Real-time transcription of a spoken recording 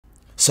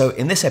So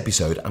in this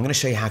episode, I'm going to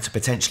show you how to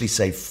potentially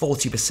save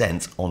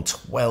 40% on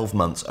 12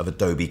 months of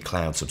Adobe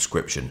Cloud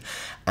subscription.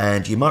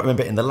 And you might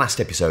remember in the last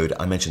episode,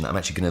 I mentioned that I'm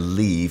actually going to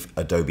leave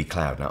Adobe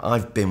Cloud. Now,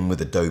 I've been with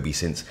Adobe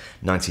since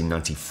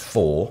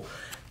 1994.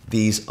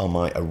 These are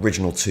my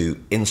original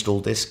two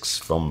install discs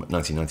from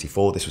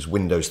 1994. This was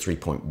Windows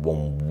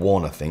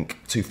 3.11, I think,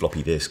 2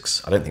 floppy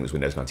disks. I don't think it was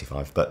Windows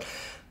 95, but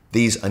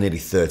these are nearly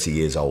 30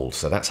 years old.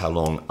 So that's how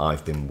long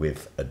I've been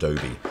with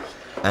Adobe.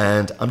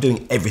 And I'm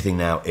doing everything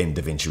now in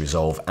DaVinci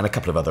Resolve and a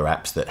couple of other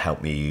apps that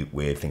help me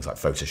with things like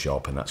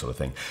Photoshop and that sort of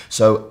thing.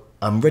 So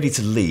I'm ready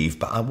to leave,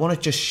 but I want to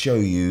just show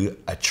you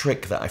a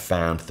trick that I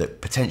found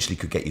that potentially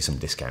could get you some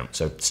discount.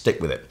 So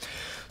stick with it.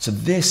 So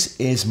this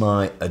is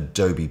my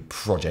Adobe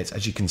Project.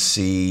 As you can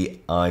see,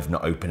 I've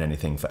not opened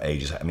anything for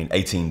ages. I mean,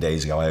 18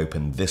 days ago, I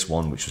opened this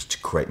one, which was to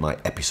create my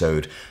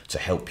episode to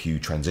help you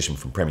transition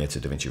from Premiere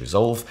to DaVinci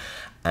Resolve,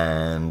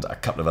 and a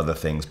couple of other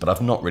things, but I've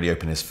not really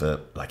opened this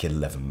for like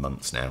 11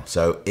 months now.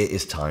 So it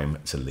is time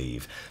to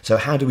leave. So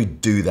how do we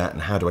do that,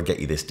 and how do I get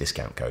you this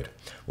discount code?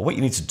 Well, what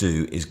you need to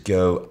do is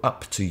go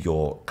up to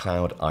your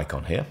cloud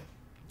icon here,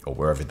 or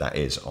wherever that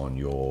is on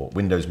your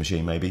Windows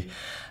machine maybe.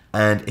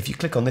 And if you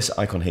click on this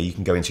icon here, you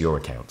can go into your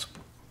account.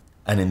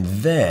 And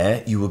in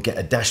there, you will get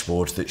a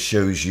dashboard that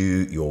shows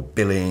you your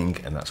billing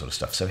and that sort of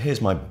stuff. So here's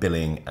my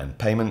billing and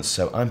payments.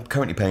 So I'm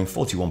currently paying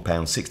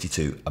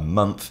 £41.62 a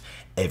month,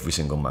 every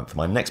single month.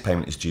 My next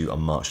payment is due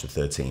on March the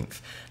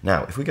 13th.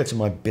 Now, if we go to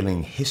my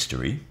billing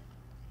history,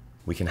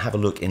 we can have a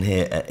look in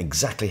here at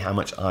exactly how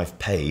much I've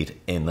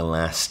paid in the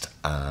last,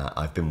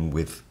 I've been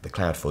with the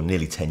cloud for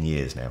nearly 10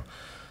 years now.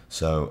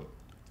 So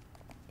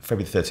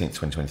February 13th,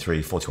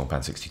 2023,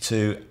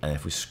 £41.62. And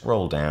if we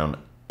scroll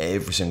down,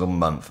 every single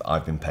month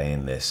I've been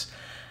paying this.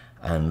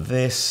 And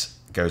this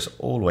goes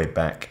all the way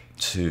back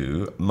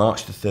to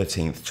March the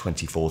 13th,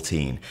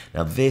 2014.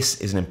 Now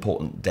this is an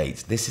important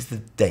date. This is the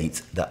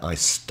date that I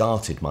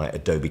started my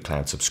Adobe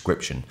Cloud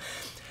subscription.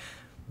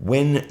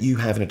 When you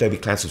have an Adobe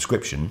Cloud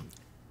subscription,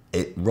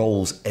 it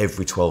rolls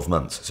every 12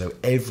 months. So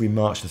every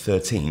March the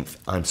 13th,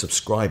 I'm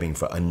subscribing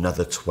for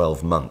another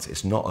 12 months.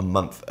 It's not a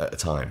month at a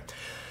time.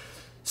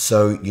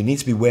 So you need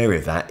to be wary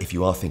of that if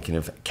you are thinking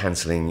of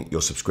cancelling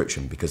your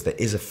subscription, because there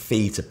is a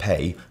fee to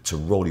pay to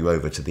roll you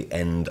over to the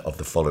end of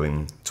the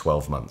following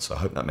 12 months. So I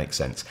hope that makes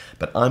sense.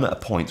 But I'm at a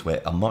point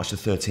where on March the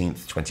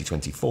 13th,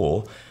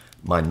 2024,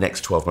 my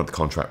next 12-month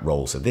contract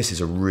rolls. So this is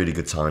a really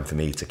good time for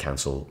me to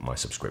cancel my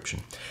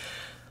subscription.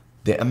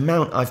 The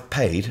amount I've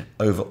paid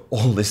over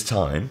all this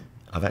time,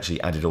 I've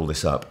actually added all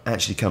this up,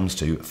 actually comes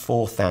to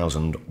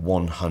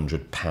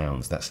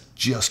 £4,100. That's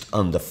just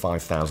under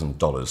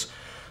 $5,000.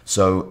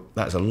 So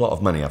that's a lot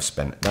of money I've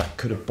spent. That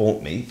could have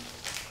bought me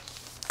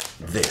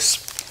this,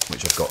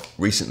 which I've got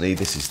recently.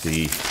 This is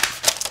the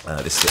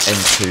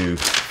M2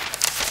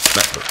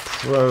 MacBook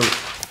Pro,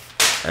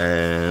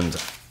 and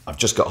I've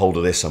just got hold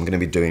of this. So I'm going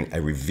to be doing a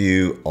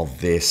review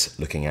of this,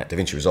 looking at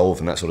DaVinci Resolve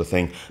and that sort of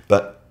thing.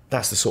 But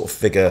that's the sort of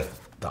figure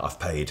that I've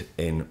paid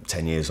in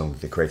 10 years on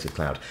the Creative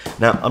Cloud.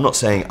 Now, I'm not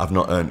saying I've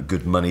not earned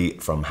good money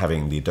from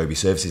having the Adobe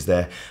services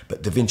there,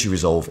 but DaVinci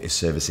Resolve is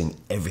servicing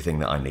everything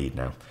that I need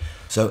now.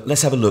 So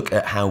let's have a look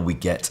at how we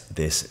get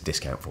this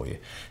discount for you.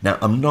 Now,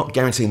 I'm not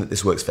guaranteeing that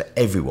this works for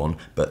everyone,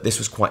 but this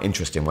was quite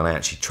interesting when I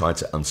actually tried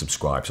to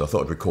unsubscribe. So I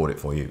thought I'd record it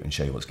for you and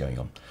show you what's going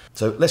on.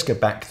 So let's go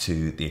back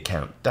to the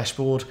account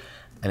dashboard.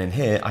 And in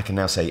here, I can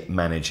now say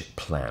Manage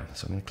Plan.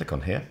 So I'm going to click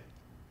on here.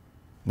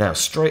 Now,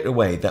 straight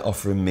away, they're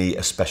offering me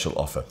a special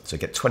offer. So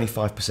get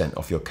 25%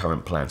 off your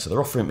current plan. So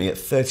they're offering me at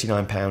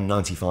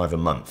 £39.95 a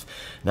month.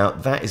 Now,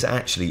 that is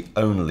actually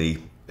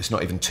only, it's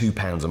not even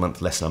 £2 a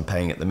month less than I'm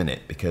paying at the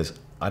minute, because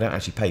I don't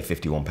actually pay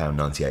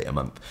 £51.98 a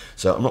month.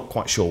 So I'm not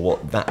quite sure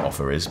what that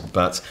offer is,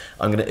 but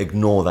I'm going to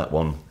ignore that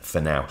one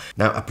for now.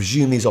 Now, I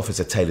presume these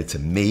offers are tailored to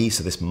me,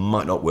 so this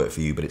might not work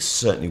for you, but it's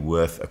certainly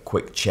worth a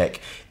quick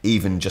check,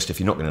 even just if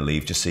you're not going to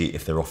leave, just see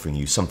if they're offering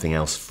you something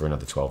else for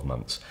another 12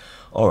 months.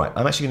 All right,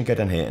 I'm actually going to go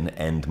down here and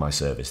end my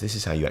service. This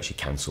is how you actually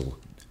cancel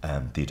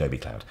the Adobe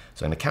Cloud.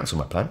 So I'm going to cancel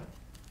my plan.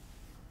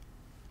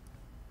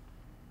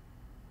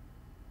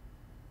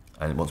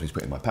 And it wants me to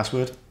put in my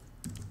password.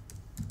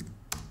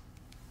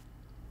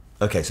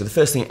 Okay, so the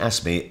first thing it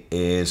asks me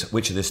is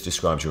which of this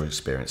describes your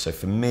experience. So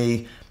for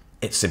me,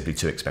 it's simply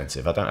too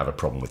expensive. I don't have a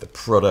problem with the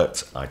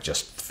product. I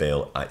just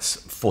feel it's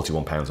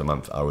 £41 a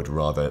month. I would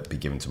rather be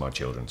given to my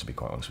children, to be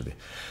quite honest with you.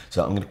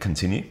 So I'm going to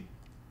continue.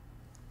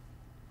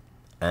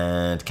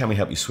 And can we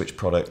help you switch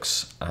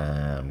products?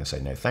 I'm going to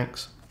say no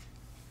thanks.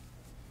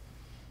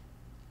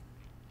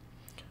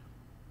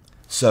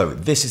 So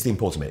this is the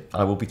important bit.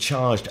 I will be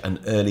charged an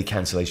early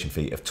cancellation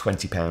fee of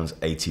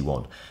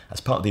 £20.81.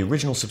 As part of the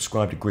original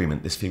subscribed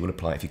agreement, this fee will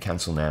apply if you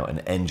cancel now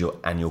and end your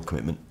annual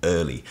commitment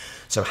early.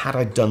 So had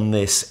I done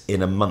this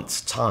in a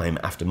month's time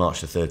after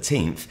March the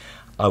 13th,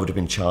 I would have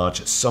been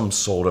charged some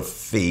sort of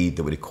fee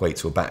that would equate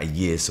to about a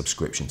year's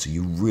subscription. So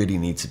you really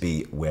need to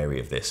be wary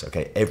of this,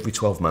 okay? Every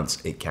 12 months,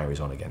 it carries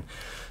on again.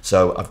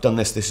 So I've done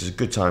this. This is a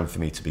good time for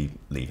me to be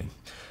leaving.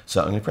 So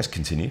I'm going to press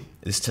continue.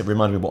 This is to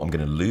remind me what I'm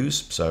going to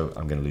lose. So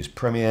I'm going to lose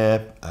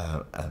Premiere,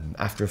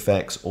 After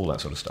Effects, all that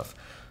sort of stuff.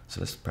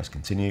 So let's press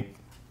continue.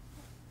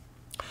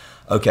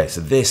 Okay, so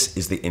this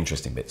is the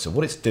interesting bit. So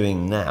what it's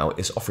doing now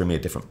is offering me a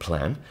different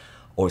plan,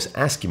 or it's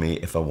asking me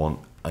if I want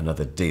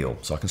another deal.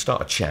 So I can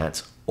start a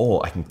chat,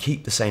 or I can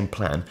keep the same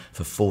plan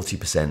for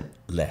 40%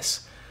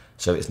 less.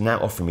 So it's now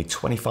offering me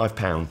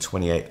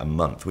 £25.28 a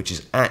month, which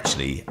is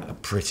actually a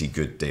pretty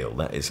good deal.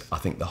 That is, I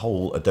think the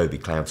whole Adobe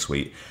Cloud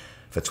Suite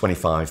for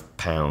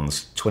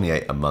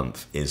 £25.28 a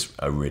month is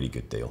a really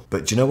good deal.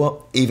 But do you know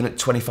what? Even at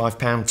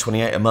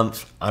 £25.28 a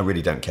month, I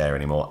really don't care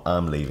anymore.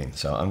 I'm leaving.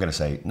 So I'm going to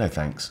say no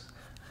thanks.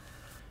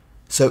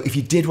 So if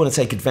you did want to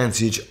take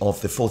advantage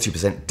of the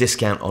 40%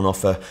 discount on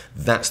offer,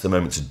 that's the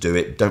moment to do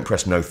it. Don't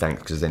press no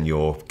thanks, because then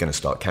you're going to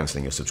start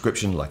cancelling your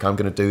subscription like I'm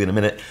going to do in a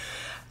minute.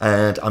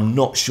 And I'm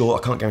not sure,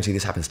 I can't guarantee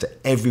this happens to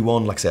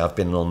everyone. Like I say, I've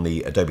been on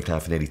the Adobe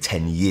Cloud for nearly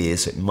 10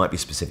 years, so it might be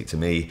specific to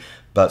me,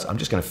 but I'm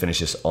just going to finish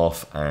this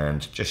off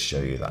and just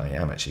show you that I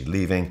am actually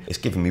leaving. It's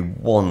giving me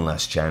one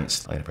last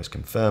chance. I'm going to press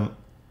confirm.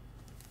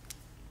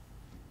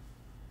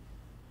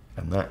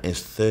 And that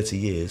is 30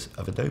 years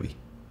of Adobe.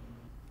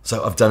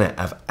 So I've done it.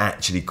 I've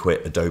actually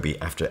quit Adobe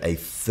after a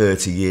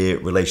 30-year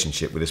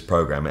relationship with this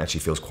program. It actually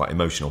feels quite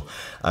emotional.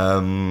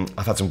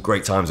 I've had some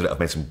great times with it. I've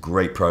made some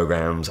great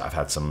programs. I've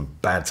had some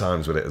bad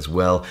times with it as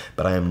well.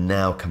 But I am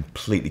now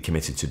completely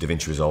committed to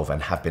DaVinci Resolve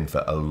and have been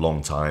for a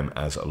long time,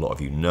 as a lot of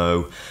you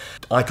know.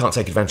 I can't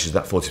take advantage of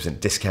that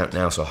 40% discount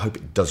now, so I hope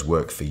it does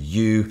work for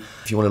you.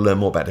 If you want to learn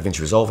more about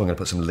DaVinci Resolve, I'm going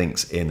to put some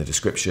links in the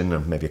description,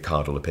 and maybe a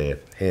card will appear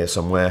here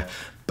somewhere.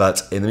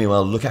 But in the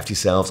meanwhile, look after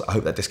yourselves. I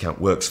hope that discount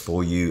works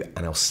for you,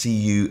 and I'll see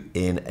you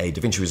in a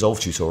DaVinci Resolve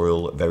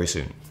tutorial very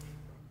soon.